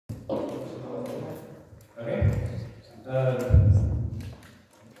Yeah,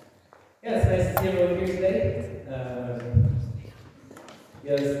 it's nice to see everyone here today.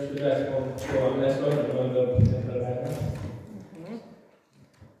 Yes, przepraszam,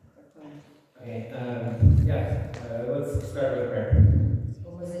 Okay, let's start with prayer.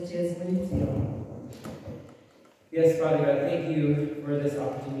 Yes, Father God, thank you for this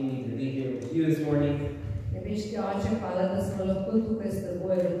opportunity to be here with you this morning.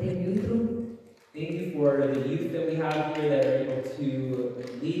 Thank you for the youth that we have here that are able to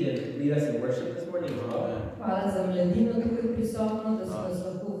lead us in worship this morning.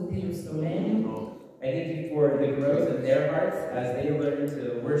 I thank you for the growth in their hearts as they learn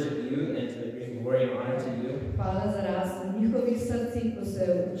to worship you and to bring glory and honor to you.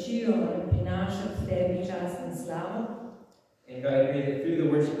 And God, I pray that through the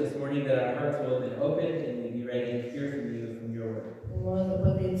worship this morning that our hearts will have been opened and we'll be ready to hear from you from your word.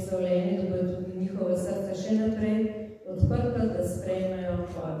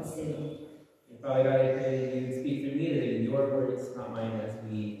 And Father God, I pray that you would speak through me, that in your words, not mine, as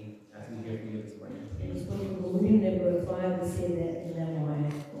we hear from you this morning.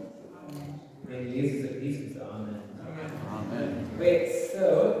 In Jesus Christ, amen. Amen. Wait,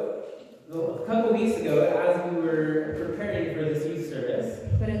 so a couple weeks ago, as we were preparing for this youth service,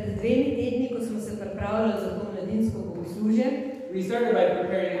 we started by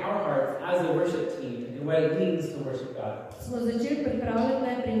preparing our hearts as a worship team and what it means to worship God.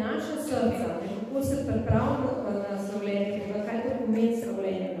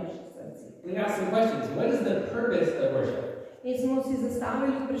 We asked some questions. What is the purpose of worship?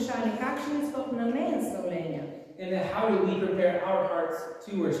 And how do we prepare our hearts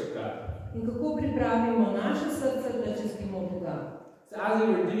to worship God? So as we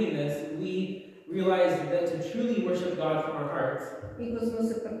were doing this, we realized that to truly worship God from our hearts,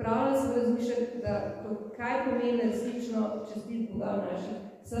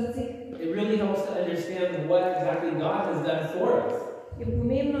 it really helps to understand what exactly God has done for us.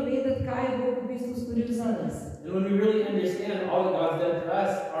 And when we really understand all that God's done for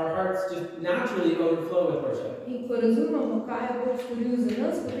us, our hearts just naturally overflow with worship.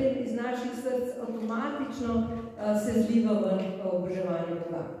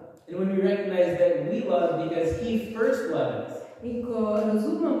 And when we recognize that we love because He first loved us,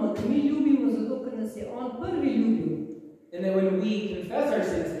 and that when we confess our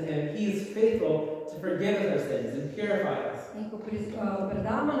sins to Him, He is faithful to forgive us our sins and purify us.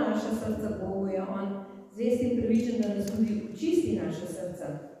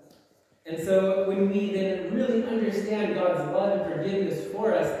 And so when we then really understand God's love and forgiveness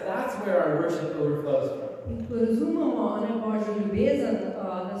for us, that's where our worship overflows from.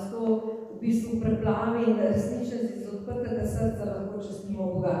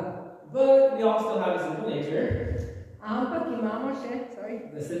 But we all still have a sinful nature.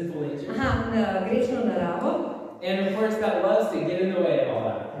 The sinful nature. And of course that loves to get in the way of all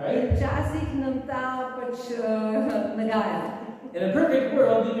that, right? In a perfect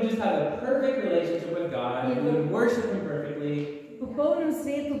world, we would just have a perfect relationship with God, and we would worship Him perfectly.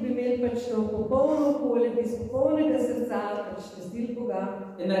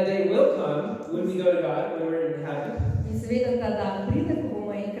 And that day will come when we go to God, when we're in heaven.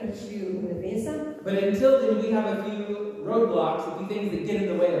 But until then, we have a few roadblocks, a few things that get in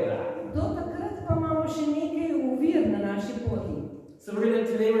the way of that. So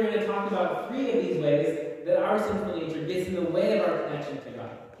today we're going to talk about 3 of these ways that our sinful nature gets in the way of our connection to God.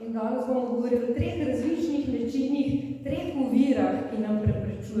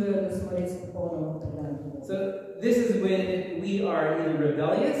 So this is when we are either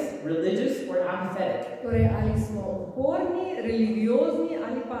rebellious, religious, or apathetic.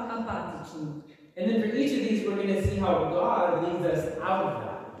 And then for each of these, we're going to see how God leads us out of that.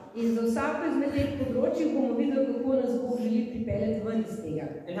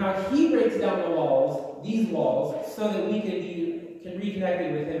 And how He breaks down the walls, these walls, so that we can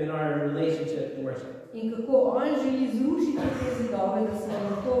reconnect with Him in our relationship and worship.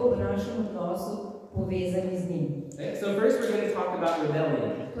 Okay, so first we're going to talk about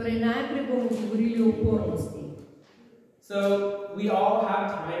rebellion. So we all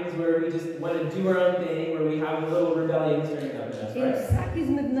have times where we just want to do our own thing, where we have a little rebellion stirring up in us, right?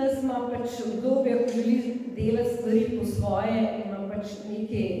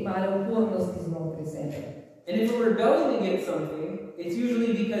 And if we're rebelling against something, it's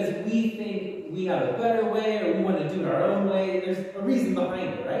usually because we think we have a better way or we want to do it our own way. There's a reason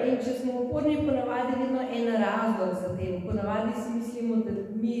behind it, right?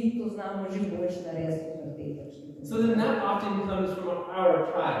 mi to znamo že boljš narediti na tej točki. So then that often comes from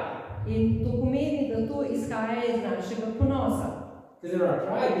our pride. In to pomeni, da to izhaja iz našega ponosa. Because in our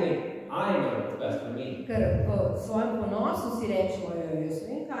pride, we think, I know what's best for me. Ker v svojem ponosu si rečemo, jaz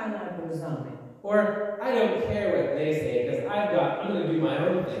vem, kaj je najbolj zame. Or, I don't care what they say, because I'm going to do my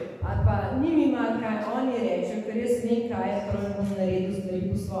own thing. Ali pa njim ima, kaj oni rečejo, ker jaz vem, kaj je prav bom naredil stvari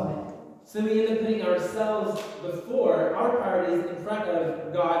po svoje. So we end up putting ourselves before our priorities in front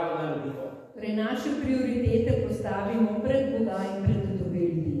of God and other people. Torej, naše prioritete postavimo pred Boga in pred druge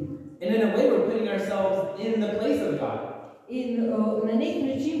ljudi. And in a way, we're putting ourselves in the place of God. In na nek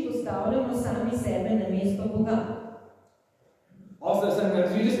način postavljamo sami sebe na mesto Boga. Also,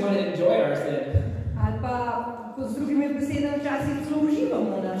 sometimes we just want to enjoy our sin. Ali pa, kot z drugimi besedami, včasih celo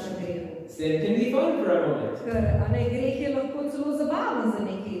uživamo v našem grehu. Sin can be fun for a moment. Ker greh je lahko celo zabaven za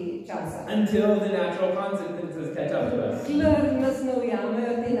nekaj časa. Until the natural consequences catch up to us. Kler nas ne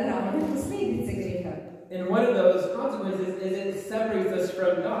ujamejo te naravne posledice greha. And one of those consequences is it separates us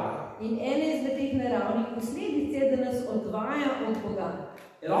from God. In ena izmed teh naravnih posledic je, da nas odvaja od Boga.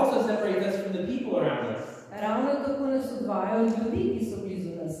 It also separates us from the people around us. Ravno tako nas odvaja od ljudi, ki so blizu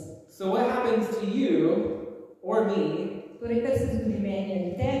nas. So what happens to you or me Torej, kar se zgodi meni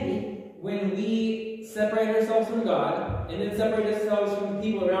ali tebi, when we separate ourselves from God and then separate ourselves from the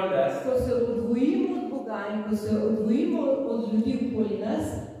people around us? ko se odvojimo od Boga in ko se odvojimo od ljudi okoli nas,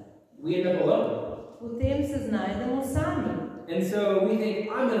 We end up alone. potem se znajdemo sami. And so we think,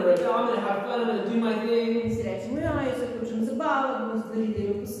 I'm going to rebel, I'm going to have fun, I'm going to do my thing. In si rečemo, jaz se hočem zabavati, bom stvari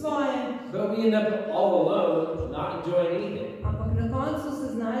delal po svoje. But we end up all alone, not enjoying anything. Ampak na koncu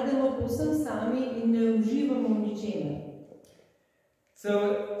se znajdemo povsem sami in ne uživamo v ničemer. So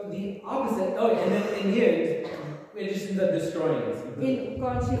the opposite, and then in the end, it just ends up destroying us. In v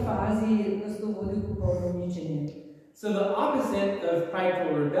končni fazi nas to vodi v popolno uničenje. So the opposite of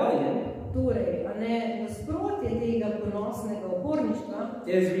prideful rebellion Torej, nasprotje tega ponosnega uporništva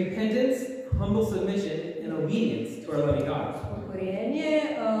is repentance, humble submission, and obedience to our loving God. Pokorjenje,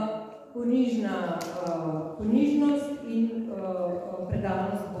 ponižnost in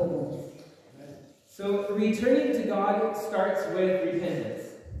predanost Bogu. So returning to God starts with repentance.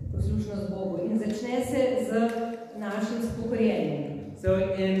 Poslušnost Bogu. In začne se z našim pokorjenjem. So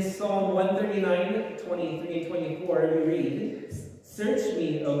in Psalm 139, 23 and 24, we read, Search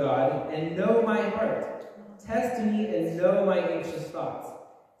me, O God, and know my heart. Test me and know my anxious thoughts.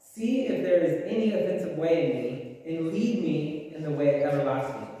 See if there is any offensive way in me, and lead me in the way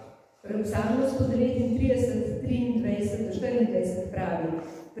everlasting. V Psalmu 139, 23-24 pravi,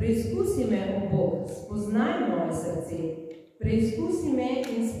 preizkusi me, o Bog, spoznaj moje srce, preizkusi me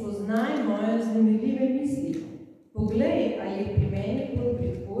in spoznaj moje vznemirljive misli. Poglej, ali je pri meni pot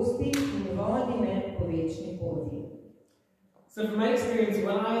bridkosti in vodi me po večni poti. So from my experience,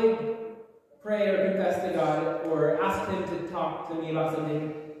 when I pray or confess to God or ask Him to talk to me about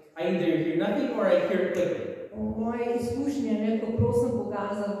something, I either hear nothing or I hear it quickly. Moje izkušnje, ko prosim Boga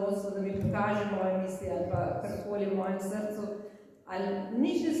za vodstvo, da mi pokaže moje misli ali pa karkoli v mojem srcu, ali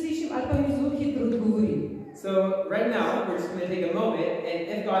nič ne slišim, ali pa mi zelo hitro odgovori. So right now, we're just going to take a moment, and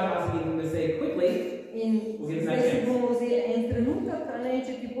if God has anything to say quickly, in zdaj se bomo vzeli en trenutek,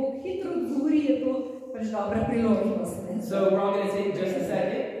 če ti Bog hitro odgovori, je to pač dobra priložnost. So we're all going to take just a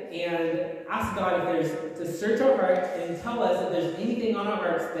second and ask God if there's to search our hearts and tell us if there's anything on our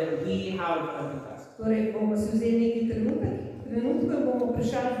hearts that we have unconfessed. Torej bomo si vzeli nekaj trenutka bomo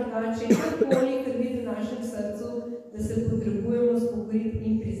vprašali Boga, če je karkoli, kar vidi v našem srcu, da se potrebujemo spokoriti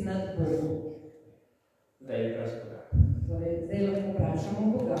in priznati Bogu. Zdaj vprašamo Boga. Torej, zdaj lahko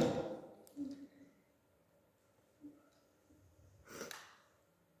vprašamo Boga.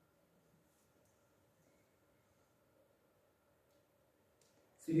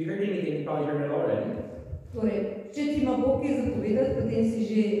 So if you heard anything, you probably heard it already. Torej, če ti ima Bog kaj zapovedati, potem si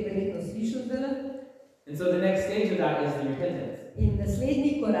že verjetno slišal zdaj. And so the next stage of that is the repentance. In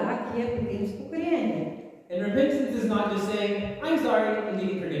naslednji korak je potem spokorjenje. And repentance is not just saying, I'm sorry, and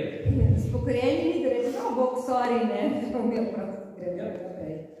getting forgiven. Spokorjenje ni, da reči, Bog, sorry, ne,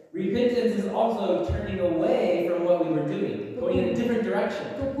 Repentance is also turning away from what we were doing, going in a different direction.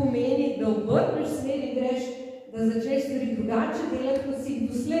 To pomeni, da obrneš smer in greš, da začneš stvari drugače delati, kot si jih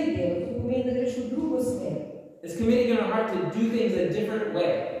doslej delal. To pomeni, da greš v drugo smer. It's committing in our heart to do things a different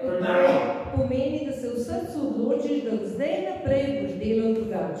way from now on. Pomeni, da se v srcu odločiš, da zdaj naprej boš delal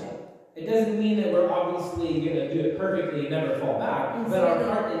drugače. It doesn't mean that we're obviously going to do it perfectly and never fall back, but our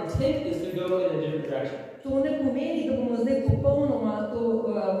heart intent is to go in a different direction. To ne pomeni, da bomo zdaj popolnoma to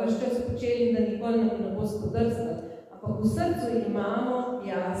vaš čas počeli in da nikoli ne bo spodrstati. Ampak v srcu imamo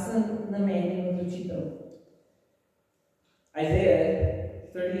jasen namen in odločitev. Isaiah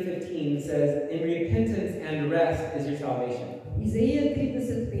 30:15 says, "In repentance and rest is your salvation." Izaija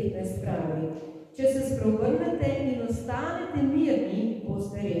 30:15 pravi: Če se spreobrnete in ostanete mirni,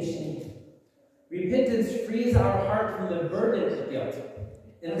 boste rešeni. Repentance frees our heart from the burden of guilt,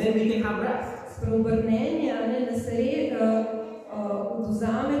 and then we can have rest. Spreobrnenje nas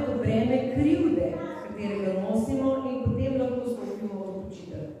odvzame to breme krivde, katerega nosimo, in potem lahko stopimo v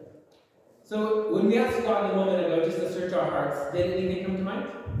počitek. So when we asked God a moment ago just to search our hearts, did anything come to mind?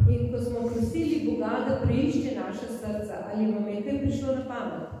 In ko smo prosili Boga, da preišče naša srca, ali vam je kaj prišlo na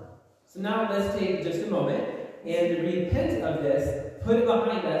pamet? So now let's take just a moment and repent of this, put it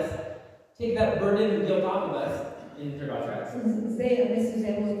behind us, take that burden and guilt off of us, and turn God's rest. Zdaj, ne si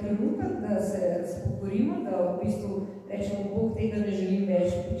vzemimo trenutek, da se spokorimo, da v bistvu rečemo, Bog tega ne želim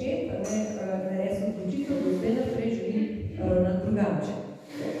več početi, ne res odločitev, da zdaj naprej želim na drugače.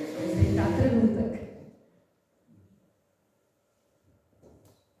 Zdaj ta trenutek.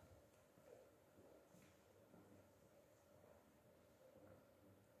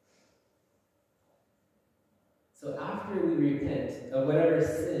 So after we repent of whatever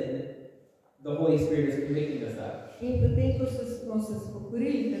sin the Holy Spirit is convicting us of, in potem, ko smo se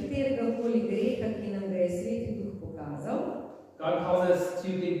spokorili katerega koli greha, ki nam ga je Sveti Duh pokazal, God calls us to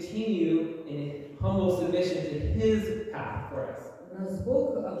continue in humble submission to His path for us. Nas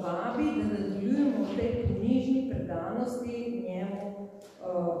Bog vabi, da nadaljujemo v tej ponižni predanosti njemu,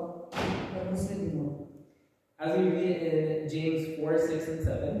 da mu sledimo. As we read in James 4:6 and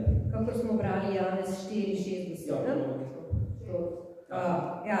 7, kakor smo brali Janez 4:6-7.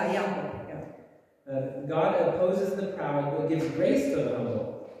 God opposes the proud, but gives grace to the humble.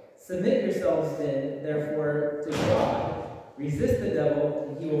 Submit yourselves then, therefore, to God. Resist the devil,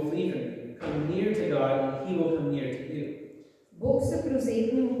 and he will flee from you. Come near to God, and he will come near to you. Bog se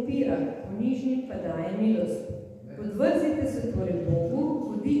prevzetnim upira, ponižnim pa daje milost. Podvrzite se torej Bogu,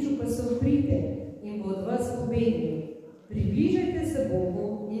 hudiču pa se uprite in bo od vas pobegnil. Približajte se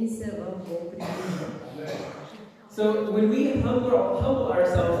Bogu in se vam bo približal. So when we humble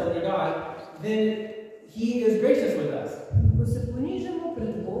ourselves under God, then He is gracious with us. Ko se ponižamo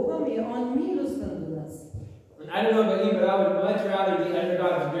pred Bogom, je On milosten do nas. And I don't know about you, but I would much rather be under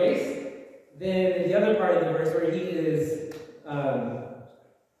God's grace than the other part of the verse where He is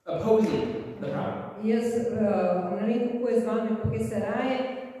opposing the proud. Jaz ne vem, kako je z vami, ampak jaz se raje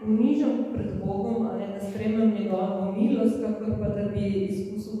ponižam pred Bogom, da sprejmem njegovo milost, kakor pa da bi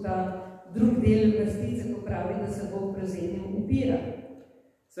izkusil ta drug del vrstice, ko pravi, da se Bog prevzetnim upira.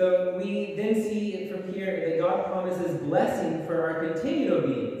 So we then see from here that God promises blessing for our continued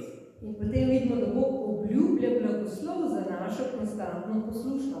obedience. In potem vidimo, da Bog obljublja blagoslov za našo konstantno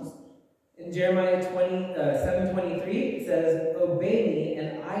poslušnost. In Jeremiah 7:23 it says, "Obey me, and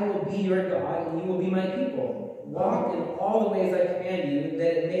I will be your God, and you will be my people. Walk in all the ways I command you,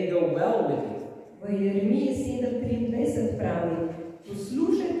 that it may go well with you." V Jeremiji 7:23 pravi: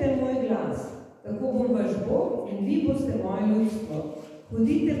 "Poslušajte moj glas, tako bom vaš Bog in vi boste moje ljudstvo.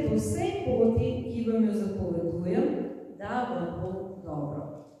 Hodite po vsej poti, ki vam jo zapovedujem, da vam bo dobro."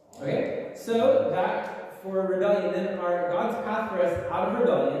 Okay, so that for rebellion, then God's path for us out of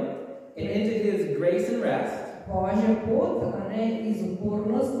rebellion and into His grace and rest. Božja pot, iz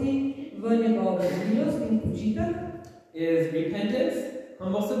upornosti v njegovo milost in počitek, is repentance,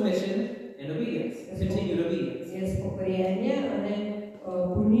 humble submission, and obedience, continued obedience. Je spokorjenje,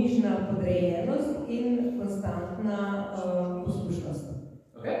 ponižna podrejenost in konstantna poslušnost.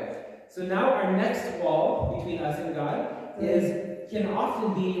 Okay, so now our next wall between us and God can often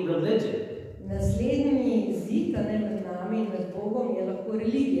be religion. Naslednji zid med nami in med Bogom je lahko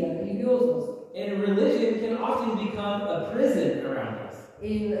religija, religijoznost. And religion can often become a prison around us.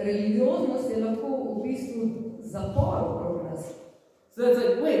 In religioznost je lahko v bistvu zapor okrog nas. So it's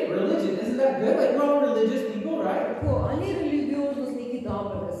like, wait, religion, isn't that good? Like, we're all religious people, right? Tako, ali je religioznost nekaj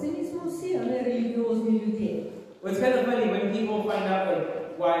dobrega? Se nismo vsi, religiozni ljudje. Well, it's kind of funny when people find out, like,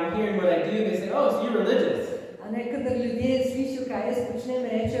 why I'm hearing what I do, they say, oh, so you're religious. Kadar ljudje slišijo, kaj jaz počnem,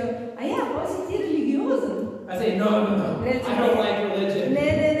 rečejo, pa si ti religiozen? I say, no, I don't like religion. Ne,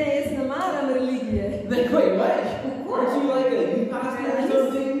 jaz ne maram religije. Then, wait, what? Aren't you like a youth pastor or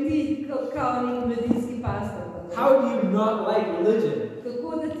something? Ti kao nek mladinski pastor. How do you not like religion? Kako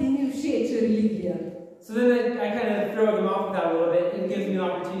da ti ni všeč religija? So then I kind of throw them off with that a little bit. It gives me an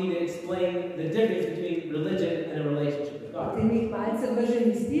opportunity to explain the difference between religion and a relationship with God. Potem jih malce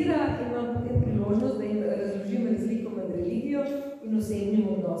vržem iz tira, imam potem priložnost, da jim razložim razliko med religijo in osebnim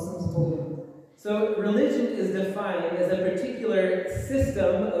odnosom z Bogom. So religion is defined as a particular system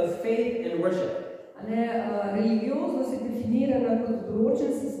of faith and worship. Religioznost je definirana kot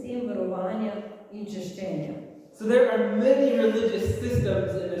določen sistem verovanja in češčenja. So there are many religious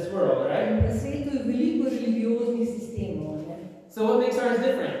systems in this world, right? Na svetu je veliko religioznih sistemov. Ne? So what makes ours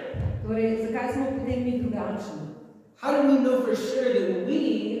different? Torej, zakaj smo potem mi drugačni? How do we know for sure that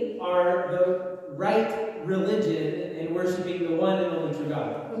we are the right religion in worshiping the one and only true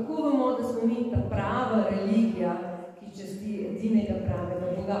God? Kako vemo, da smo mi ta prava religija, ki časti edinega pravega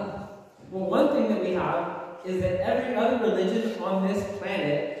Boga? Well, one thing that we have is that every other religion on this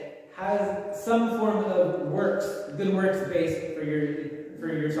planet has some form of works, good works based for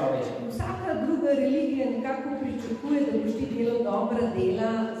your salvation. Vsaka druga religija nekako pričakuje, da boš ti delal dobra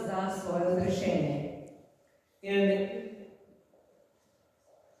dela za svoje odrešenje. And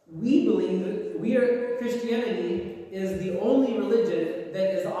we believe that Christianity is the only religion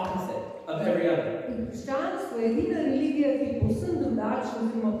that is the opposite of every other. Krščanstvo je edina religija, ki je povsem drugačna,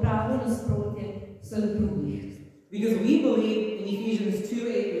 oziroma pravo nasprotje vseh drugih. Because we believe in Ephesians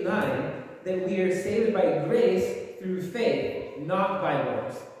 2:8 and 9 that we are saved by grace through faith, not by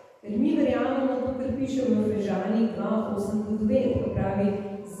works. Ker mi verjamemo to, kar piše v Efežanih 2:8-9, ko pravi,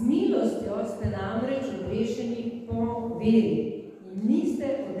 z milostjo ste namreč odrešeni po veri in niste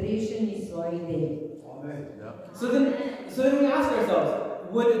odrešeni svojih del. Amen. Yeah. So then we ask ourselves,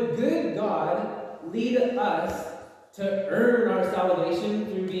 would a good God lead us to earn our salvation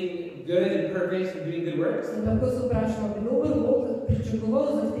through being good and perfect and doing good works? In lahko se vprašamo, bi dober Bog pričakoval,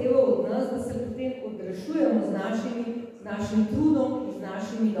 zahteval od nas, da se potem odrešujemo z našim trudom in z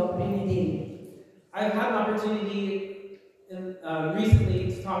našimi dobrimi deli. I've had an opportunity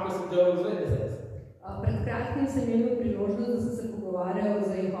recently to talk with some Jehovah's Witnesses. Pred kratkim sem imel priložnost, da sem se pogovarjal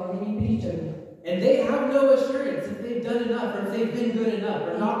z Jehovovimi pričarji. And they have no assurance if they've done enough or if they've been good enough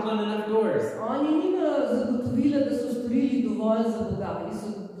or knocked on enough doors. Oni nimajo zagotovila, da so storili dovolj za Boga, ali so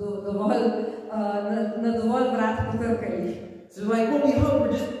na dovolj vrat potrkali. So like, well, we hope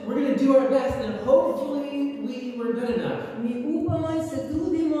we're going to do our best and hopefully we were good enough. Mi upamo in se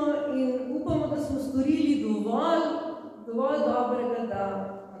trudimo in upamo, da smo storili dovolj dobrega, da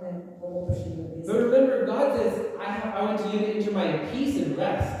ne bomo prišli na But remember, God says, I want you to enter my peace and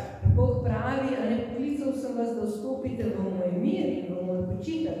rest. Bog pravi, a ne poklical sem vas, da vstopite v moj mir in v moj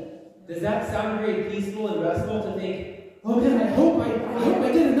počitek. Does that sound very peaceful and restful to think, oh man, I hope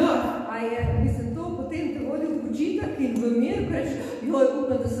I did enough? Mislim, to potem te vodi v počitek in v mir, ko rečeš, joj,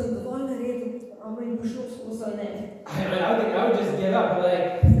 upam, da sem dovolj naredil, ampak in bo šlo skozi ne. I would just give up,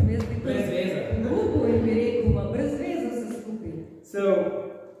 like, brez veze. Grupo in bi rekel, ma brez veze se skupaj. So,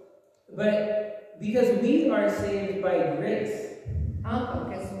 but because we are saved by grace, ampak,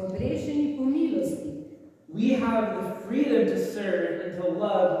 ker smo odrešeni po milosti, we have the freedom to serve and to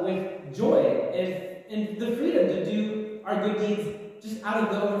love with joy and the freedom to do our good deeds just out of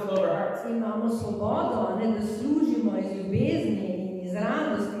the overflow of our hearts. Imamo svobodo, ne, da služimo iz ljubezni in iz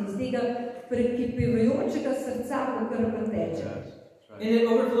radosti, iz tega prekipevajočega srca, ko kar preteče. And it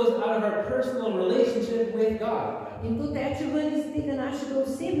overflows out of our personal relationship with God. In to teče ven iz tega našega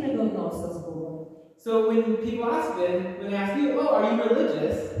osebnega odnosa z Bogom. So when people ask them, when they ask you, oh, are you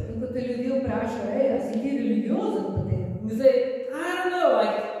religious? In ko te ljudje vprašajo, a si ti religiozen potem? You say, I don't know,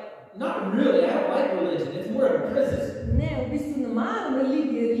 like, not really, I don't like religion, it's more of a prison. Ne, v bistvu ne maram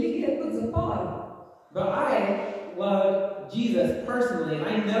religije, religija je kot zapor. But I love Jesus personally, and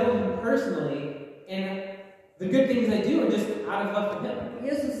I know him personally, and the good things I do are just out of love for him.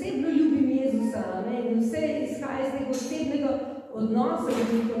 Jaz osebno ljubim Jezusa, ne, in vse izhaja iz tega osebnega odnosa,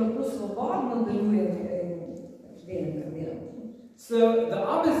 da lahko svobodno delujem in delam, kar delam. So the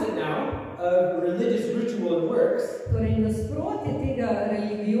opposite now of religious ritual and works Torej, nasprotje tega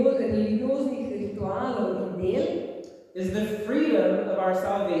religioznih ritualov in del is the freedom of our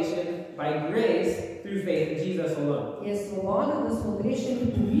salvation by grace through faith in Jesus alone. je svoboda, da smo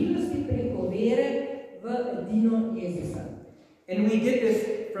odrešeni po milosti preko vere v edino Jezusa. And we get this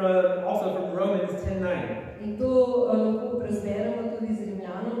also from Romans 10:9. In to lahko prezberemo tudi z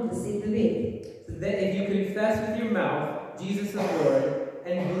Rimljanom 10:9. So that if you confess with your mouth Jesus is Lord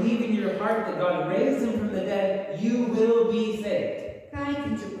and believe in your heart that God raised him from the dead, you will be saved. Kajti,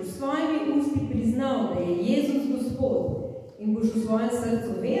 če boš s svojimi usti priznal, da je Jezus Gospod in boš v svojem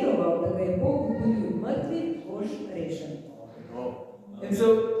srcu veroval, da ga je Bog obudil od mrtvih, boš rešen. And so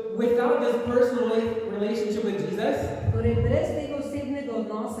without this personal relationship with Jesus, Torej, brez tega osebnega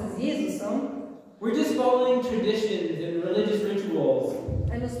odnosa z Jezusom, we're just following traditions and religious rituals.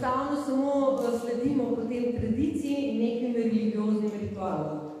 enostavno samo sledimo po tem tradiciji in nekim religioznim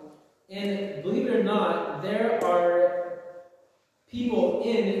ritualom. And believe it or not, there are people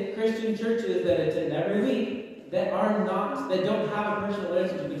in Christian churches that attend every week that don't have a personal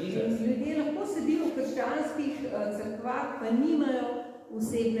relationship with Jesus. Ljudje lahko sedijo v krščanskih cerkvah, pa nimajo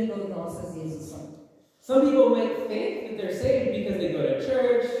osebnega odnosa z Jezusom. Some people might think that they're saved because they go to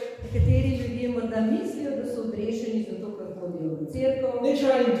church. Nekateri ljudje morda mislijo, da so odrešeni zato, ker hodijo v cerkev. They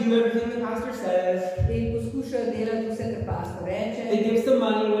try and do everything the pastor says. In poskušajo delati vse, kar pastor reče. They give some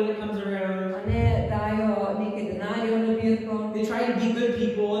money when it comes around. A ne dajo nekaj denarja v nabirko. They try to be good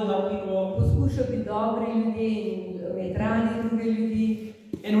people and help people. Poskušajo biti dobri ljudje in imeti radi druge ljudi.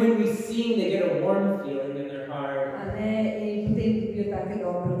 And when we sing, they get a warm feeling in their heart. A ne, in potem dobijo take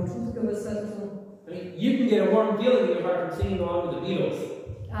dobre občutke v srcu. I mean, you can get a warm feeling in your heart from singing along with the Beatles.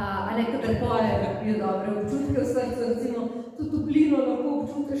 A ne, kadar pojejo, dobijo dobre občutke v srcu, recimo tudi toplino lahko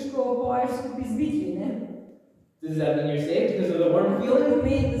občutiš, ko poješ skupaj z Beatli, ne? Does that mean you're saved because of the warm feeling? To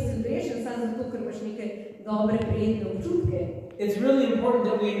pomeni, da si odrešen samo zato, ker imaš neke dobre, prijetne občutke. It's really important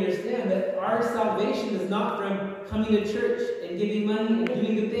that we understand that our salvation is not from coming to church and giving money and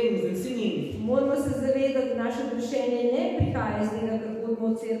doing good things and singing. Moramo se zavedati, da naše rešenje ne prihaja iz tega, ker hodimo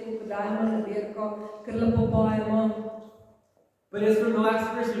v cerkev, ko dajemo nabirko, ker lepo pojemo. But as from the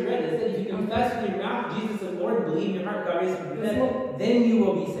last verse we read, it said if you confess with your mouth Jesus is Lord, believe in your heart God raised him from the dead, then you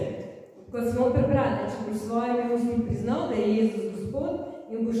will be saved. Ko smo prebrali, če boš svojimi ustmi priznal, da je Jezus Gospod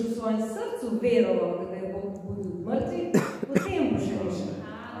in boš v svojem srcu veroval, da je Bog budil od mrtvih, potem boš rešen.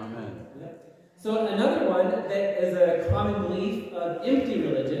 Amen. So another one that is a common belief of empty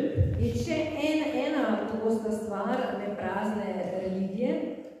religion. Je še ena pogosta stvar, ne prazne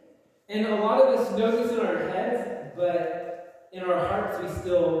religije. And a lot of us know this in our heads, but in our hearts we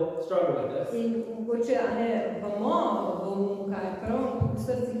still struggle with this. In mogoče vemo, kaj je prav, v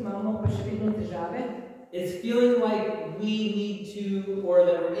srcih imamo pa še vedno težave. It's feeling like we need to, or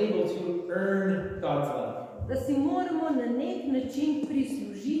that we're able to earn God's love. Da si moramo na nek način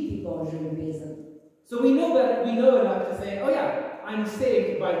prislužiti Božjo ljubezen. So we know enough to say, oh yeah, I'm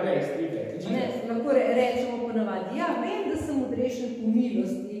saved by grace through faith in Jesus. Lahko rečemo ponavadi, ja, vem, da sem odrešen po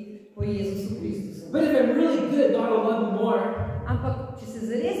milosti po Jezusu Kristusu. But if I'm really good, God will love me more. Ampak, če se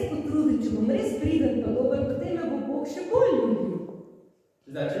zares potrudim, če bom res priden pa dober, potem me bo Bog še bolj ljubil.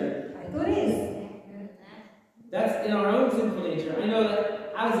 Is that true? A je to res? That's in our own sinful nature. I know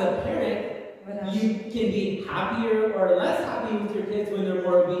that as a parent, you can be happier or less happy with your kids when they're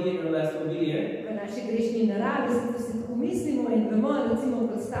more obedient or less obedient. V naši grešni naravi se tako mislimo in vemo, recimo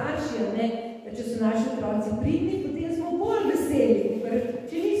kot starši, ne, da če so naši otroci pridni, potem smo bolj veseli,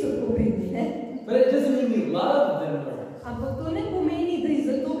 če niso tako pridni. Ne? But it doesn't mean we love them more. Ampak to ne pomeni, da jih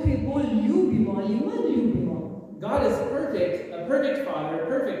zato, ker jih bolj ljubimo ali manj ljubimo. God is perfect, a perfect Father, a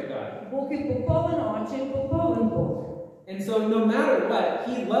perfect God. Bog je popoln oče in popoln Bog. And so no matter what,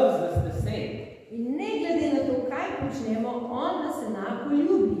 He loves us the same. In ne glede na to, kaj počnemo, on nas enako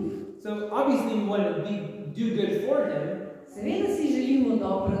ljubi. So obviously we want to do good for Him. Seveda si želimo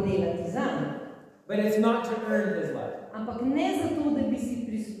dobro delati zanj. But it's not to earn His love. Ampak ne zato, da bi si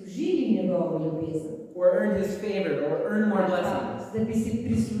prislužili njegovo ljubezen. Or earn His favor, or earn more blessings. Da bi si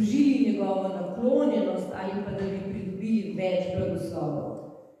prislužili njegovo naklonjenost ali pa da bi pridobili več blagoslovov.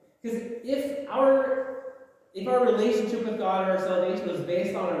 Because if our relationship with God or our salvation was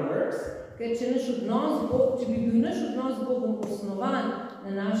based on our works, ker če bi bil naš odnos z Bogom osnovan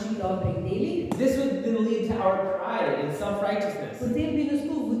na naših dobrih delih, this would then lead to our pride and self-righteousness. Potem bi nas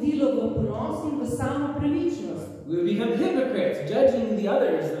to vodilo v ponos in v samopravičnost. We would become hypocrites, judging the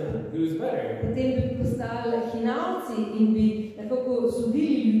others of who's better. Potem bi postali hinavci in bi nekako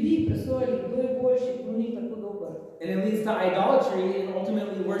sodili ljudi, presojali, kdo je boljši, kdo ni tako dober. And it leads to idolatry and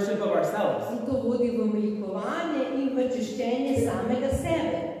ultimately worship of ourselves. In to vodi v malikovanje in v češčenje samega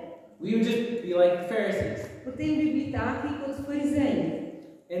sebe. We would just be like the Pharisees. Potem bi bili taki kot farizeji.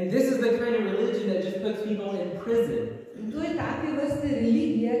 And this is the kind of religion that just puts people in prison. In to je take vrste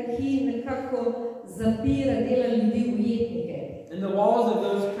religija, ki nekako zapira, dela ljudi v ujetnike. And the walls of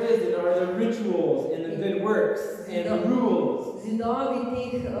those prisons are the rituals and the good works and the rules. Zidovi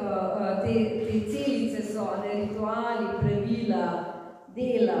te celice so rituali, pravila,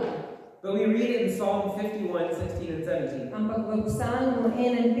 dela. But we read it in Psalm 51, 16 and 17. Ampak v Psalmu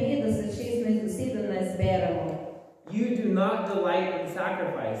 51, 16-17 beremo. You do not delight in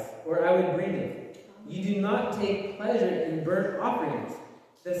sacrifice, or I would bring it. You do not take pleasure in burnt offerings.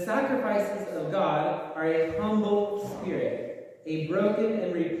 The sacrifices of God are a humble spirit, a broken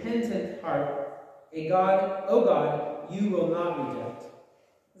and repentant heart. O God, you will not reject.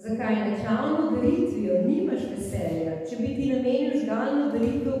 Zakaj na glavno daritvijo nimaš veselja? Če bi ti namenil žgalno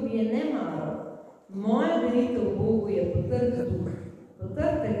daritev, bi je ne maral. Moja daritev Bogu je potrt duh.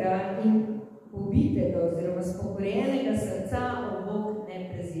 Potrtega in pobitega oziroma spokorjenega srca o Bog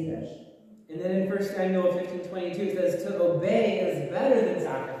ne preziraš. And then in 1 Samuel 15:22 it says, to obey is better than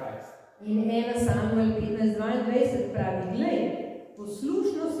sacrifice. In 1 Samuel 15:22 pravi, glej,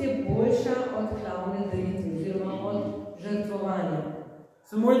 Poslušnost je boljša od glavne daritve, oziroma od žrtvovanja.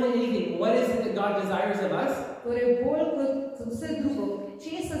 So more than anything, what is it that God desires of us? Torej, bolj kot vse drugo,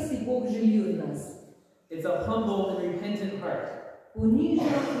 česa si Bog želi od nas? It's a humble and repentant heart.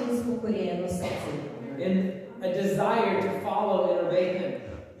 Ponižno in spokorjeno srce. And a desire to follow and obey Him.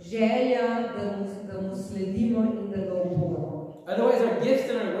 Želja, da mu sledimo in da ga ubogamo. Otherwise, our gifts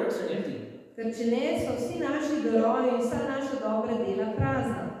and our works are empty. Ker če ne, so vsi naši darovi in vsa naša dobra dela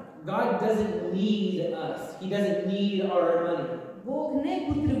prazna. God doesn't need us. He doesn't need our money. Bog ne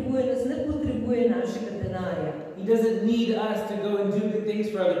potrebuje nas, ne potrebuje našega denarja. He doesn't need us to go and do good things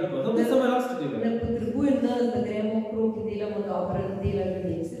for other people. He'll get someone else to do it. Ne potrebuje nas, da gremo okrog in delamo dobra dela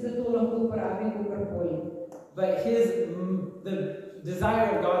ljudem. Vse zato lahko uporabi kogarkoli. But the desire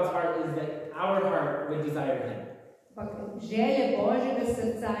of God's heart is that our heart would desire Him. Želja Božjega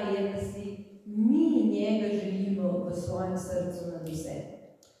srca je, da si mi njega želimo v svojem srcu nad vse.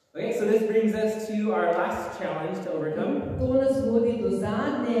 Okay, so this brings us to our last challenge to overcome. To nas vodi do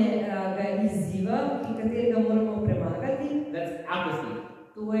zadnjega izziva, katerega moramo premagati. That's apathy.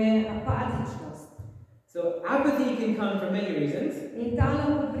 To je apatičnost. So apathy can come from many reasons. In ta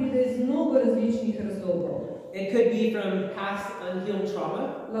lahko pride iz mnogo različnih razlogov. It could be from past unhealed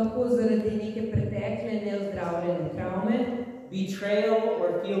trauma. Lahko zaradi neke pretekle neozdravljene travme. Betrayal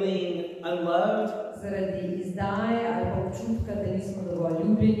or feeling unloved. Zaradi izdaje ali pa občutka, da nismo dovolj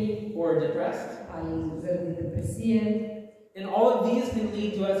ljubljeni. Or depressed. Ali zaradi depresije. And all of these can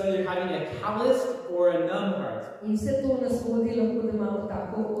lead to us either having a calloused or a numb heart. In vse to nas vodi lahko, da imamo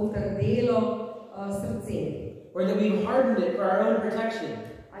tako otrdelo srce. Or that we've hardened it for our own protection.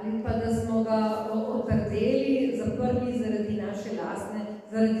 Ali pa da smo ga otrdeli, zaprli zaradi naše lastne,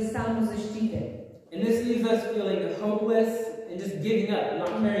 zaradi samozaščite. And this leaves us feeling hopeless and just giving up, not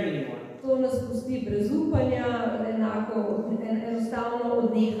caring anymore. To nas pusti brez upanja, enostavno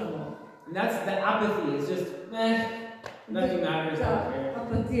odnehamo. And that's the apathy. It's just, nothing matters out here.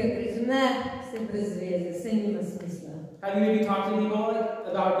 Apatija, ne, vse brez veze, vse nima smisla. Have you maybe talked to people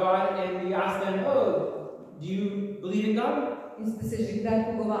about God and you ask them, oh, do you believe in God? In ste se že kdaj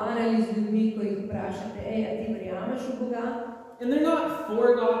pogovarjali z ljudmi, ko jih vprašate, a ti verjameš v Boga? And they're not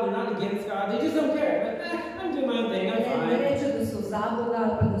for God, they're not against God, they just don't care. Like, I'm doing my own thing, I'm fine. Ne reče, da so za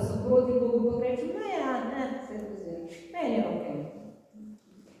Boga, pa da so proti Bogu, pa reče, vse razumem, meni je okej.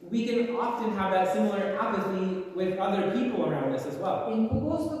 We can often have that similar apathy with other people around us as well. In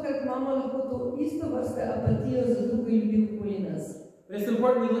pogostokrat imamo lahko to isto vrste apatijo za druge ljudi okoli nas. But it's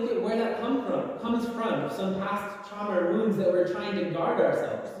important we look at where that comes from, some past trauma or wounds that we're trying to guard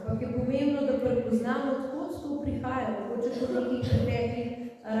ourselves. Ampak je pomembno, da prepoznamo, odkot to prihaja, mogoče to nekih preteklih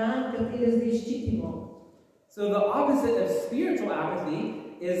ran, katere zdaj ščitimo. So the opposite of spiritual apathy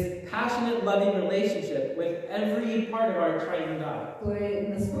is passionate, loving relationship with every part of our triune God. Torej,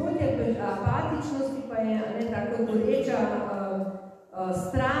 nasprotje apatičnosti pa je tako goreča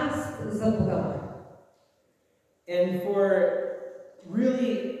strast za Boga. And for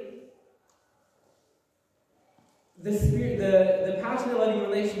really the passionate, loving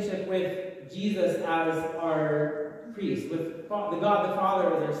relationship with Jesus as our priest, with the God the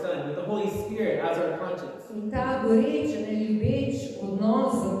Father as our Son, with the Holy Spirit as our conscience. In ta goreč, ljubeč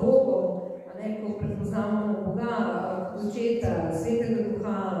odnos z Bogom, ko prepoznamo Boga, Očeta, Svetega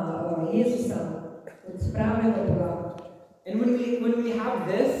Duha, Jezusa, kot pravega Boga. And when we have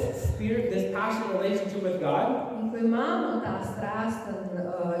this passionate relationship with God, in ko imamo ta strasten,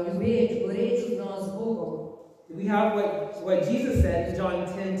 ljubeč, goreč odnos z Bogom, we have what Jesus said in John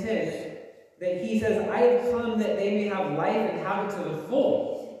 10:10, that He says, I have come that they may have life and have it to the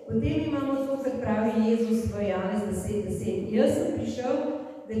full. Potem imamo to, kar pravi Jezus v Janez 10:10. Jaz sem prišel,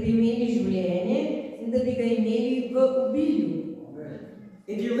 da bi imeli življenje in da bi ga imeli v obilju.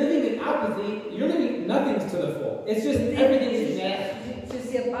 If you're living in apathy, you're living nothing to the full. It's just everything is there. Če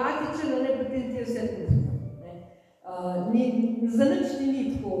si apatičen, ne potem ti je vse tudi. Za nič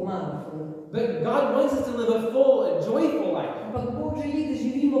ni tako malo. But God wants us to live a full, a joyful life. Ampak Bog želi, da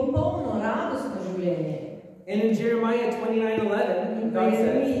živimo polno, radostno življenje. And in Jeremiah 29:11, God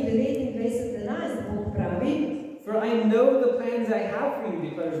says, 29:11 Bog pravi, for I know the plans I have for you,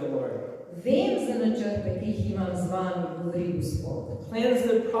 declares the Lord. Vem za načrte, ki jih imam z vami, govori Gospod. Plans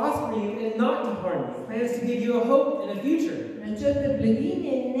to prosper you and not to harm you. Plans to give you a hope and a future. Načrte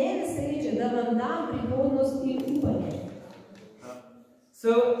blaginje in ne nesreče, da vam dam prihodnost in upanje. So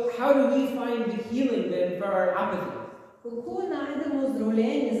how do we find the healing then for our apathy? Kako najdemo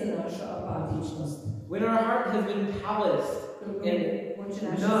zdravljenje za našo apatičnost? When our heart has been calloused and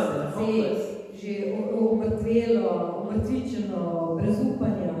numb and hopeless. Že omrtvelo, omrtvičeno, brez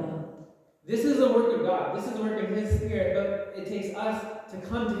upanja. This is the work of God. This is the work of His Spirit, but it takes us to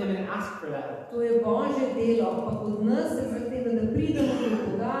come to Him and ask for that help. To je Božje delo, pa od nas se zahteva, da pridemo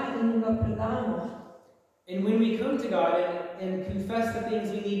do Boga in mu ga predamo. And when we come to God and confess the things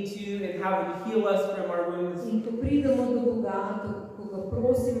we need to and have Him heal us from our wounds, in ko pridemo do Boga, ko ga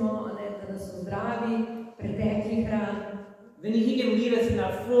prosimo, da nas ozdravi preteklih ran, then He can lead us in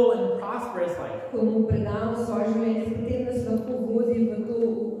that full and prosperous life. Ko mu predamo svoje življenje, potem nas lahko vodi v to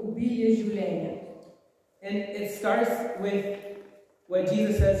obilje življenja. And it starts with what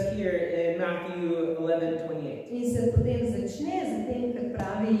Jesus says here in Matthew 11:28. In se potem začne z tem, kar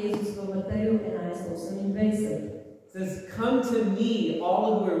pravi Jezus v Mateju 11:28. It says, "Come to me,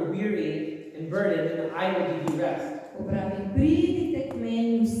 all who are weary and burdened, and I will give you rest." Ko pravi, pridite k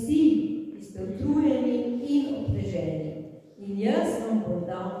meni vsi, ki ste utrujeni in obteženi, in jaz vam bom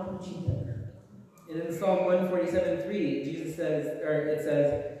dal počitek. And in Psalm 147:3, Jesus says, or it says,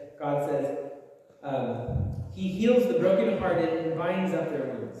 God says, He heals the brokenhearted and binds up their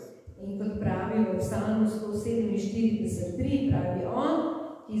wounds. In kot pravi v Psalmu 147:3, pravi on,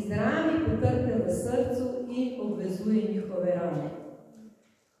 ki zdravi potrte v srcu in obvezuje njihove rane.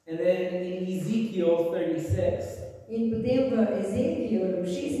 And then in Ezekiel 36, in potem v Ezekielu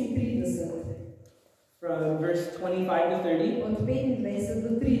 36, from verse 25 to 30, od 25 do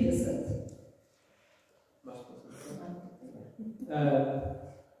 30.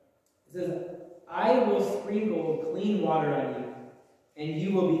 It says, I will sprinkle clean water on you, and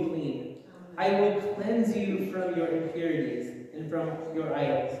you will be clean. I will cleanse you from your impurities and from your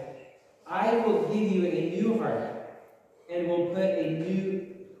idols. I will give you a new heart, and will put a new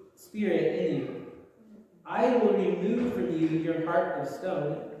spirit in you. I will remove from you your heart of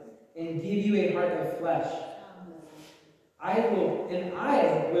stone, and give you a heart of flesh. I will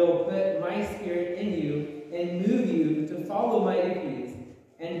put my spirit in you, and move you to follow my decrees,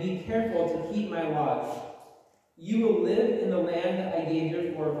 and be careful to keep my laws. You will live in the land I gave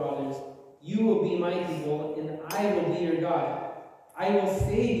your forefathers. You will be my people, and I will be your God. I will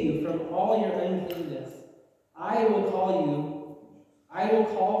save you from all your uncleanness. I will call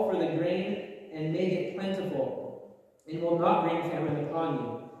for the grain and make it plentiful, and will not bring famine upon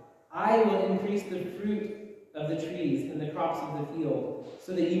you. I will increase the fruit of the trees and the crops of the field,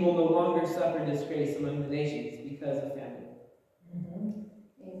 so that you will no longer suffer disgrace among the nations because of famine.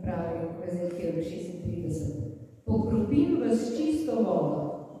 In pravi v Ezekielu 36. Pokropim vas čisto vodo,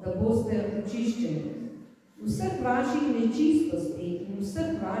 da boste očiščeni. Vseh vaših nečistosti in vseh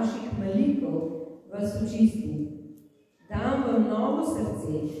vaših malikov vas očistim. Dam vam novo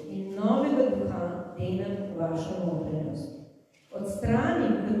srce in novega duha denem vašo notranjost.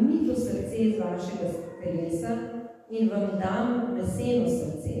 Odstranim kamnito srce iz vašega telesa in vam dam meseno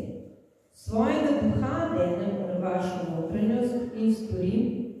srce. Svojega duha denem v vašo notranjost in storim,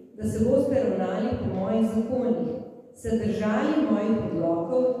 da se boste ravnali po mojih zakonih, se držali mojih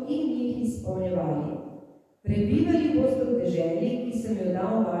odlokov in jih izpolnjevali. Prebivali boste v deželi, ki sem jo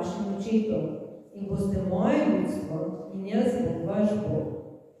dal vašim očetom, in boste moje ljudstvo in jaz bom vaš Bog.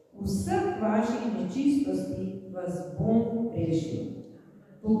 Vseh vaših nečistosti vas bom rešil.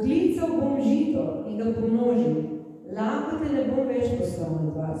 Poklical bom žito in ga pomnožil, lakote ne bom več poslal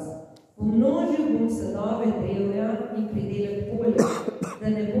nad vas. Pomnožil bom sadove drevja in pridelek polja, da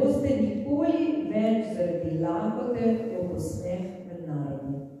ne boste nikoli več zaradi lakote v posmeh med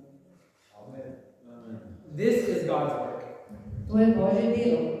narodi. This is God's work. To je Božje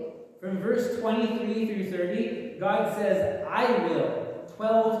delo. From verse 23 through 30, God says, I will,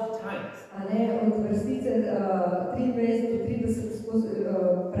 12 times. A ne, od vrstice 23 do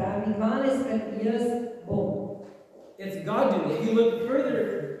 30 pravi 12krat jaz bom. It's God doing it. If you look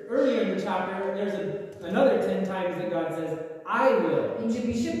earlier in the chapter, there's another 10 times that God says, I will. In če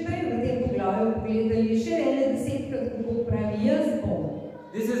bi še prej v tem poglavju pogledali, še 10krat, ko Bog pravi jaz bom.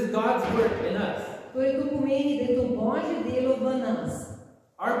 This is God's work in us. Torej to pomeni, da je to Božje delo v nas.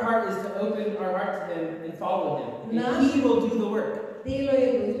 Our part is to open our heart to Him and follow Him. And He will do the work. Delo je,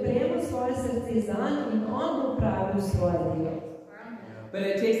 da odpremo svoje srce zanj in On bo pravil svoje delo. But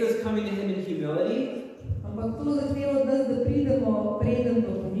it takes us coming to Him in humility. Ampak to zahteva od nas, da pridemo predem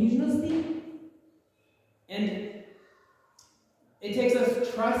do ponižnosti. And it takes us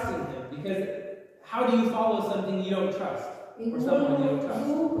trusting Him, because how do you follow something you don't trust? Or someone you don't trust?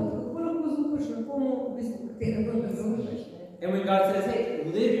 And when God says, hey,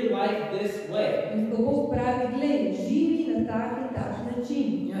 live your life this way, you're like, oh,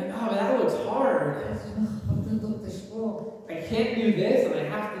 that looks hard. I can't do this and I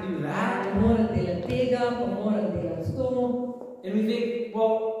have to do that. And we think,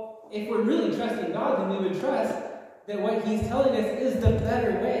 well, if we're really trusting God, then we would trust that what He's telling us is the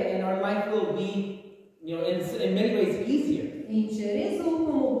better way, and our life will in many ways easier. In če res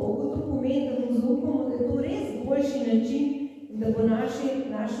zaupamo Bogu, to pomeni, da mu zaupamo, da je to res boljši način, da bo našem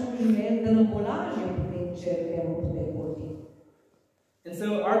življenju, da nam bo lažje potem, če gremo po tej poti. And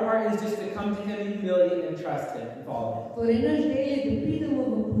so our part is just to come to him in humility and trust him and follow him. Torej, naš del je, da pridemo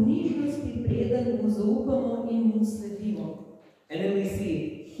v ponižnosti, preden mu zaupamo in mu sledimo. And then we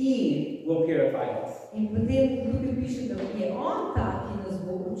see, he will purify us. In potem tukaj piše, da je on ta, ki nas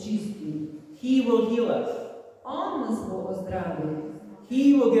bo očistil. He will heal us. On nas bo ozdravil.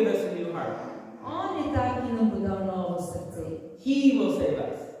 He will give us a new heart. On je ta, ki nam bo dal novo srce. He will save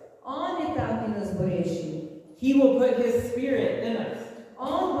us. On je ta, ki nas bo rešil. He will put his spirit in us.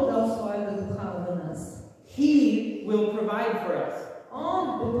 On bo dal svojega duha v nas. He will provide for us.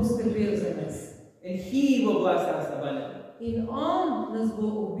 On bo poskrbel za nas. And he will bless us abundantly. In on nas bo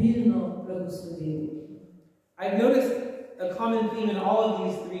obilno blagoslovil. I've noticed a common theme in all of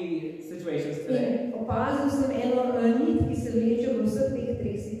these three situations today. In opazil sem eno nit, ki se vleče v vseh teh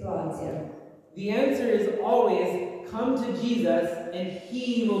treh situacijah. The answer is always, come to Jesus and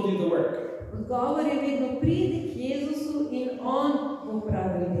he will do the work. Odgovor je vedno, pridi k Jezusu in on bo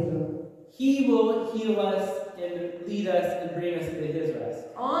pravil delo. He will heal us and lead us and bring us into his rest.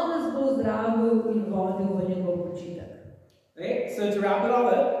 On nas bo zdravil in vodil v njegov počitek. Okay, so to wrap it all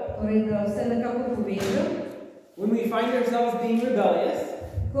up, Torej, da vse nekako povežem, when we find ourselves being rebellious,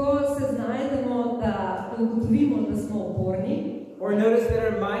 ko se znajdemo, da ugotovimo, da smo uporni, or notice that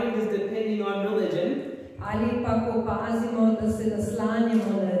our mind is depending on religion, ali pa ko opazimo, da se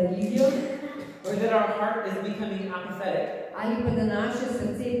naslanjamo na religijo, or that our heart is becoming apathetic, ali pa da naše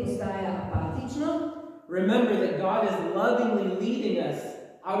srce postaja apatično, remember that God is lovingly leading us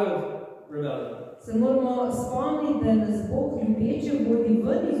out of rebellion. se moramo spomniti, da nas Bog ljubeče vodi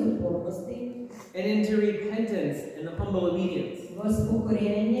ven iz upornosti and into repentance and humble obedience. v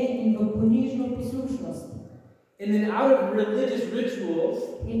spokorjenje in v ponižno poslušnost. And then out of religious rituals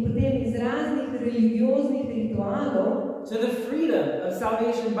In potem iz raznih religioznih ritualov to the freedom of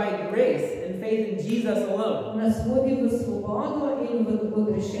salvation by grace and faith in Jesus alone. nas vodi v svobodo in v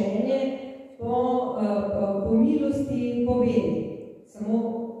odrešenje po milosti, po veri. Samo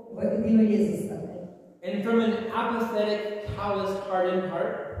v edino Jezusa. And from an apathetic, calloused, hardened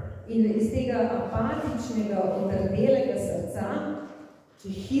heart In iz tega apatičnega, otrdelega srca to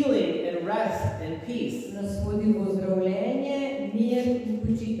healing and rest and peace nas vodi v ozdravljenje, mir in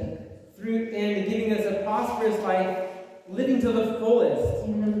počitek. through and giving us a prosperous life, living to the fullest.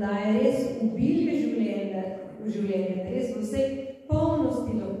 In nam daje res obilje življenje, da res v vsej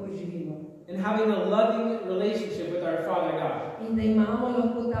polnosti lahko živimo. And having a loving relationship with our Father God. In da imamo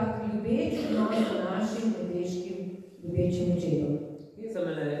lahko tak ljubeč odnos z našim ljubečim očetom. So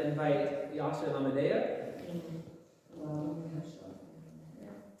I'm going to invite Yasha and Amadea.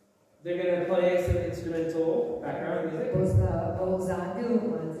 They're going to play some instrumental background music. Bosta v ozadju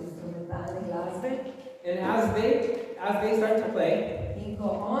malce instrumentalne glasbe. And as they start to play, In ko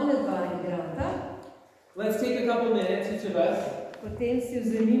ona dva igrata, let's take a couple minutes, each of us, potem si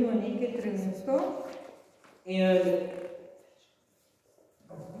vzemimo nekaj trenutkov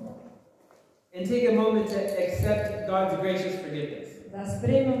and take a moment to accept God's gracious forgiveness. da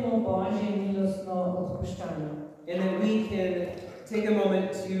sprejmemo Božje milostno odpuščanje. And then we can take a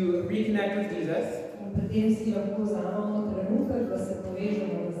moment to reconnect with Jesus. In potem si lahko vzamemo trenutek, da se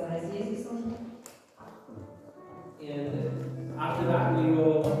povežemo nazaj z Jezusom. And after that, we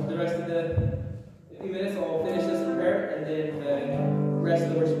will, the rest of the few minutes, I'll finish this in prayer, and then the rest of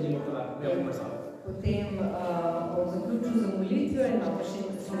the worship team will come up. We have one more song. Potem bom zaključil za molitvijo in imamo še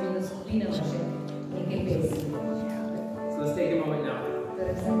celina skupina, še nekaj pesmi. So let's take a moment now.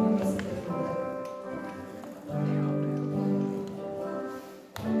 Torej, vzemimo si trenutek.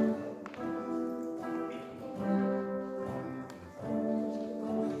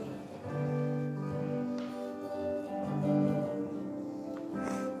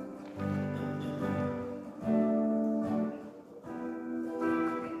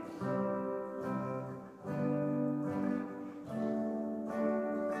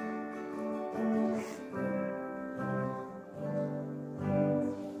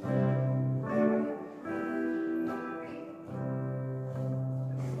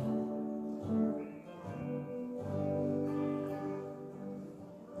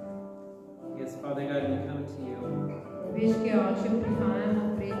 Father God, we come to you. Nebeški Oče,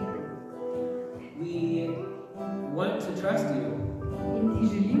 prihajamo pred We want to trust you. in ti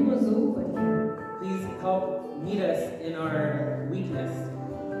želimo zaupati. Please help meet us in our weakness.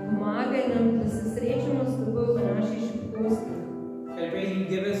 Pomagaj nam, da se srečamo s teboj v naši šibkosti. I pray you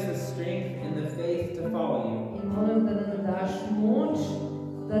give us the strength and the faith to follow you. In molim, da nam daš moč,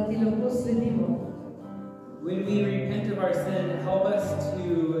 da ti lahko sledimo. When we repent of our sin, help us to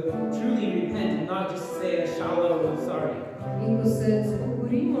truly repent and not just say a shallow sorry. In ko se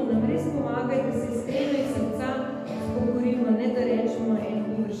spokorimo, nam res pomagaj, da se iskreno iz srca spokorimo, ne da rečemo en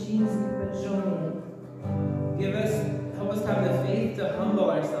površinski žal mi je. Help us have the faith to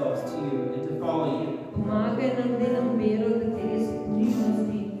humble ourselves to you and to follow you. Pomagaj nam, da nam vero, da te res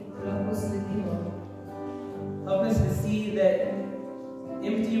ponižnosti lahko sledimo. Help us to see that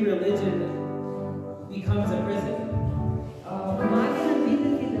empty religion becomes a prison. Pomagaj nam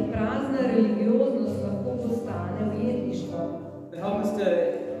videti, da prazna religioznost lahko postane ujetništvo. But help us to,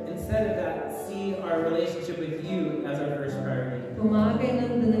 instead of that, see our relationship with you as our first priority. Pomagaj nam,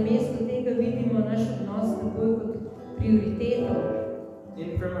 da namesto tega vidimo naš odnos s teboj kot prioriteto.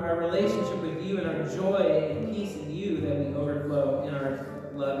 And from our relationship with you and our joy and peace in you, that we overflow in our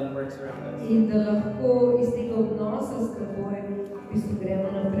love and works around us. In da lahko iz tega odnosa s teboj v bistvu gremo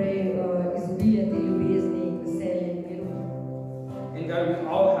naprej izbijati ljubezni, veselje in miru. And God, we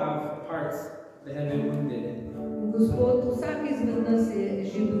all have hearts that have been wounded. Gospod, vsak izmed nas je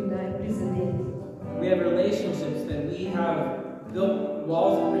že bil kdaj prizadet. We have relationships that we have built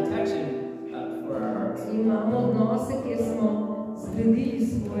walls of protection for our hearts. Imamo odnose, kjer smo zgradili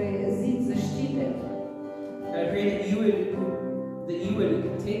svoj zid zaščite. I pray that you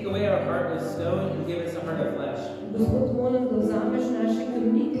would take away our heart of stone and give us a heart of flesh. Gospod, molim, da vzameš naše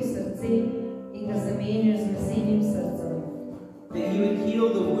kamnito srce in ga zamenjaš z mesenim srcem. That you would heal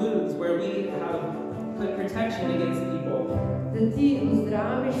the wounds where we have put protection against people. Da ti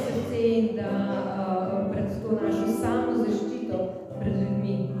ozdraviš srce in da pred to našo samo zaščito pred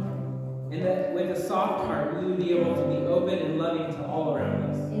ljudmi. And that with a soft heart we would be able to be open and loving to all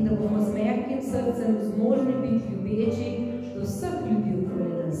around us. In da bomo z mehkim srcem zmožni biti ljubeči do vseh ljudi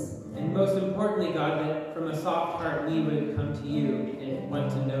okoli nas. And most importantly, God, that from a soft heart we would come to you and want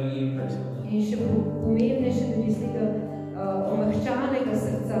to know you personally. In še pomembnejše, da bi iz tega omehčanega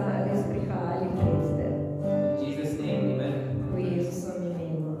srca res prihajali pred te. In Jesus' name, amen. V Jezusovem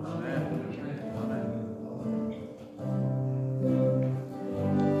imenu. Amen. Amen.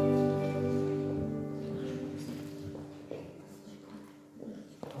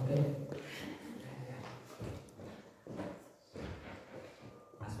 Okay.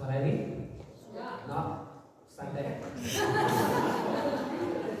 That's what I mean? Yeah. No? Stand there.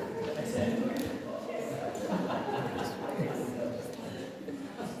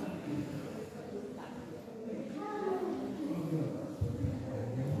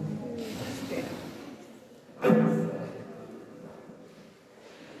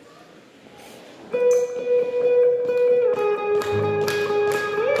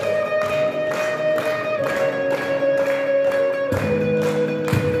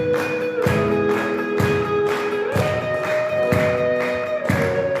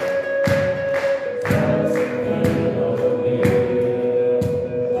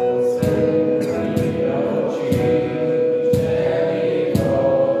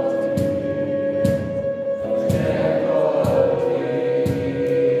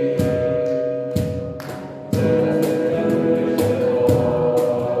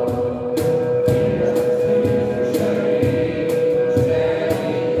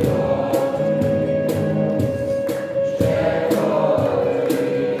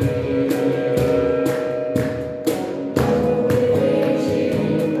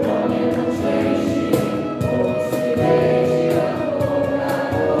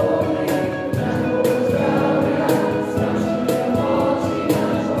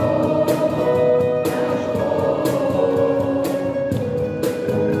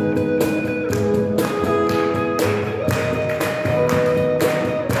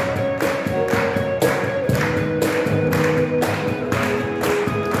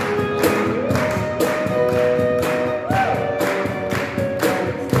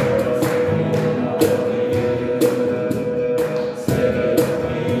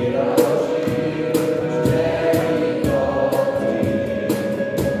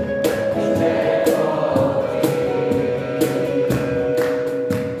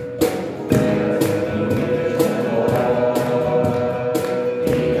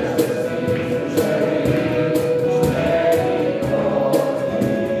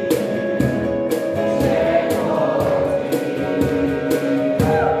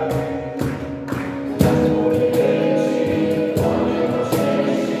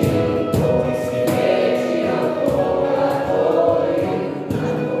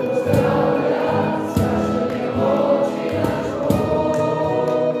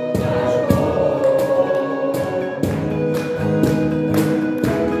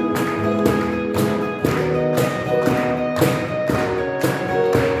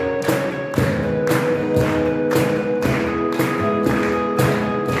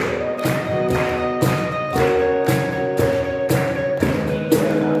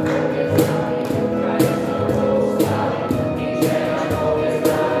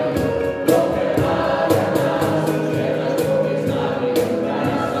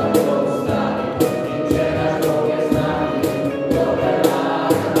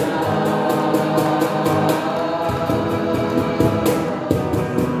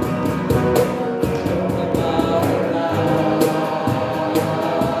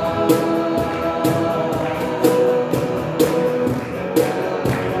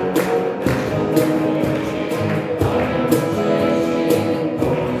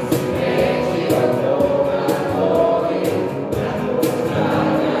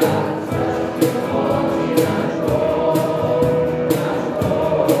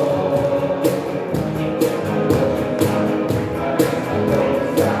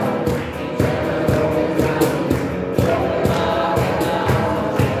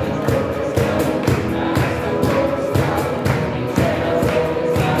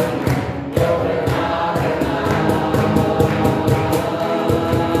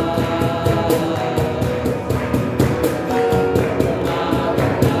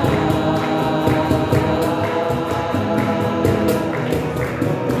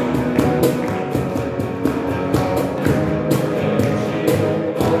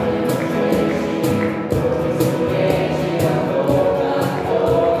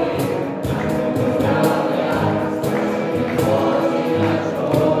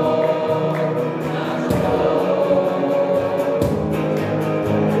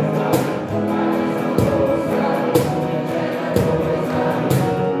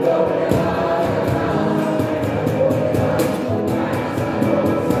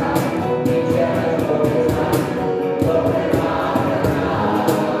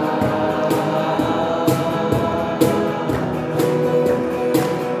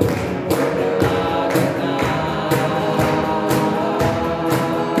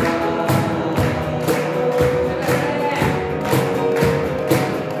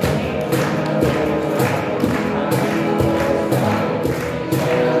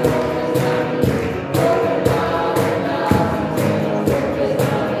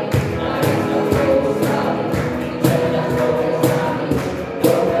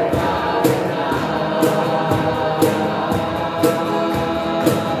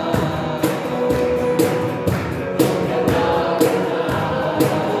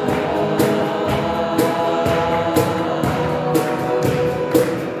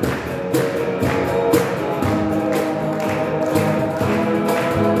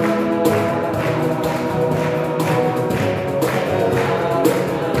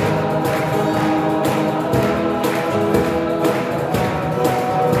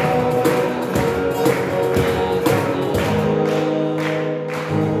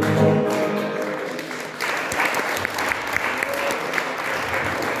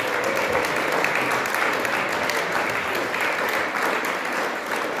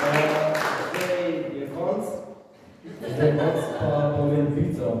 Zdaj noc pa povem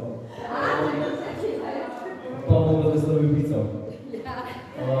pico. Pa bomo da slovil pico.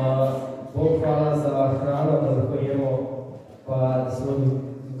 Bog hvala za hrano, da lahko jemo, pa da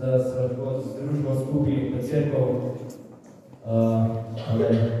se lahko združimo skupaj na cerkev.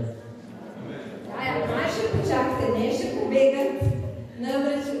 Kaj še počakajte, ne še pobegati.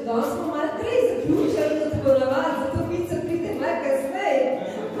 Namreč, danes smo malo prej zaključili kot ponovati, zato pico pride malo kasnej,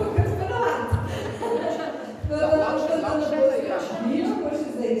 kot ponovati. Tako da ne bo še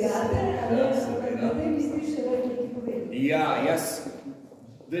zaigrate, ali na tem misli še nekaj povedati. Ja, jaz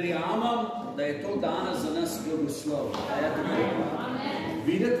verjamem, da je to danes za nas blagoslov.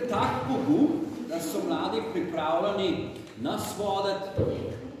 Videti tak pogum, da so mladi pripravljeni nas voditi,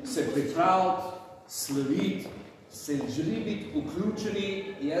 se pripraviti, slaviti, se želi biti vključeni,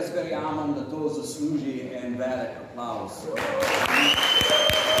 jaz verjamem, da to zasluži en velik aplavz.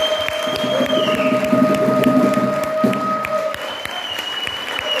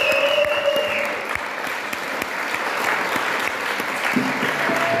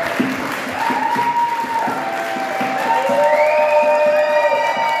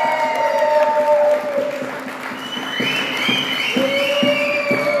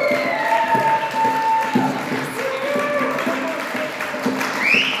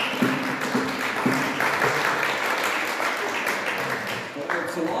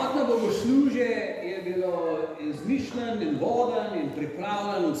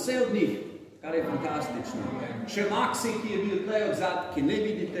 Še Maxi, ki je bil tlej odzad, ki ne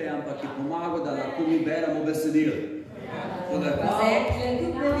vidite, ampak je pomagal, da lahko mi beremo besedil. Zekle, tudi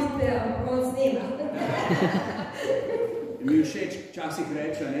ne vidite, ampak on snema. Mi všeč včasih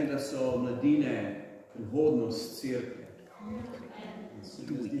reče, da so mladine prihodnost cerkve. Se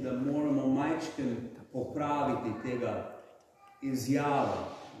mi zdi, da moramo majčken popraviti tega izjava.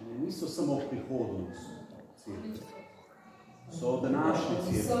 Niso samo prihodnost cerkve. So današnji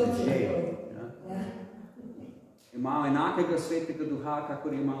cerkve. Imamo enakega svetega duha,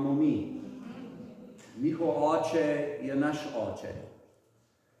 kakor imamo mi. Njihov oče je naš oče.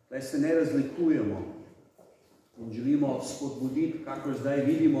 Zdaj se ne razlikujemo in želimo spodbuditi, kakor zdaj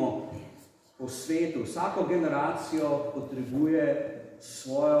vidimo po svetu. Vsako generacijo potrebuje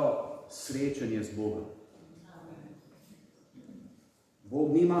svojo srečanje z Bogom.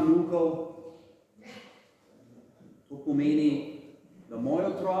 Bog nima vnukov. To pomeni, da moji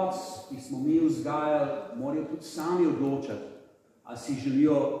otroci, ki smo mi vzgajali, morajo tudi sami odločati, ali si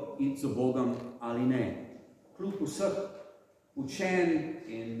želijo iti za Bogom ali ne. Kljub vseh učenj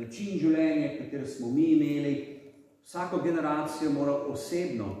in način življenja, katero smo mi imeli, vsako generacijo mora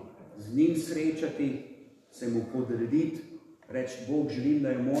osebno z njim srečati, se mu podrediti, reči, Bog, želim, da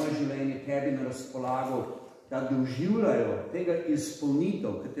je moje življenje tebi na razpolago, da doživljajo tega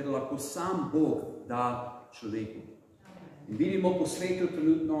izpolnitev, katero lahko sam Bog da človeku. In vidimo po svetu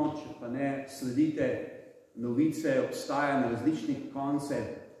trenutno, če pa ne sledite novice, obstaja na različnih koncih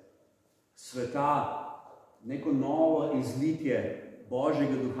sveta neko novo izlitje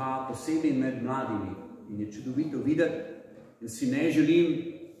Božjega duha, posebej med mladimi. In je čudovito videti in si ne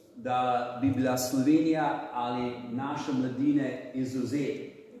želim, da bi bila Slovenija ali naše mladine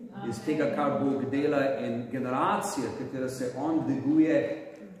izvzeti iz tega, kar Bog dela in generacije, katera se on dviguje,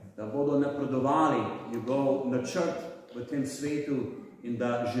 da bodo napredovali njegov načrt v tem svetu in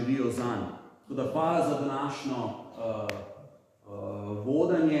da živijo zanj. Tako da hvala za današnjo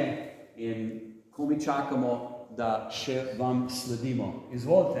vodanje in ko mi čakamo, da še vam sledimo.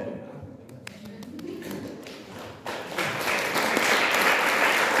 Izvolite.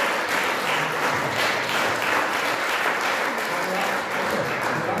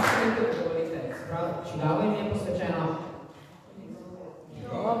 Čigavo jim je posvečeno?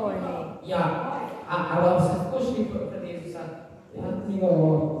 Ja. A vam se skošli pred Jezusa? Ni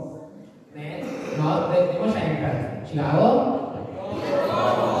govoril. Ne? No, dajmo še enkrat. Čigavo?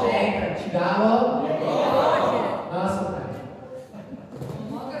 Še enkrat. Čigavo? No, super.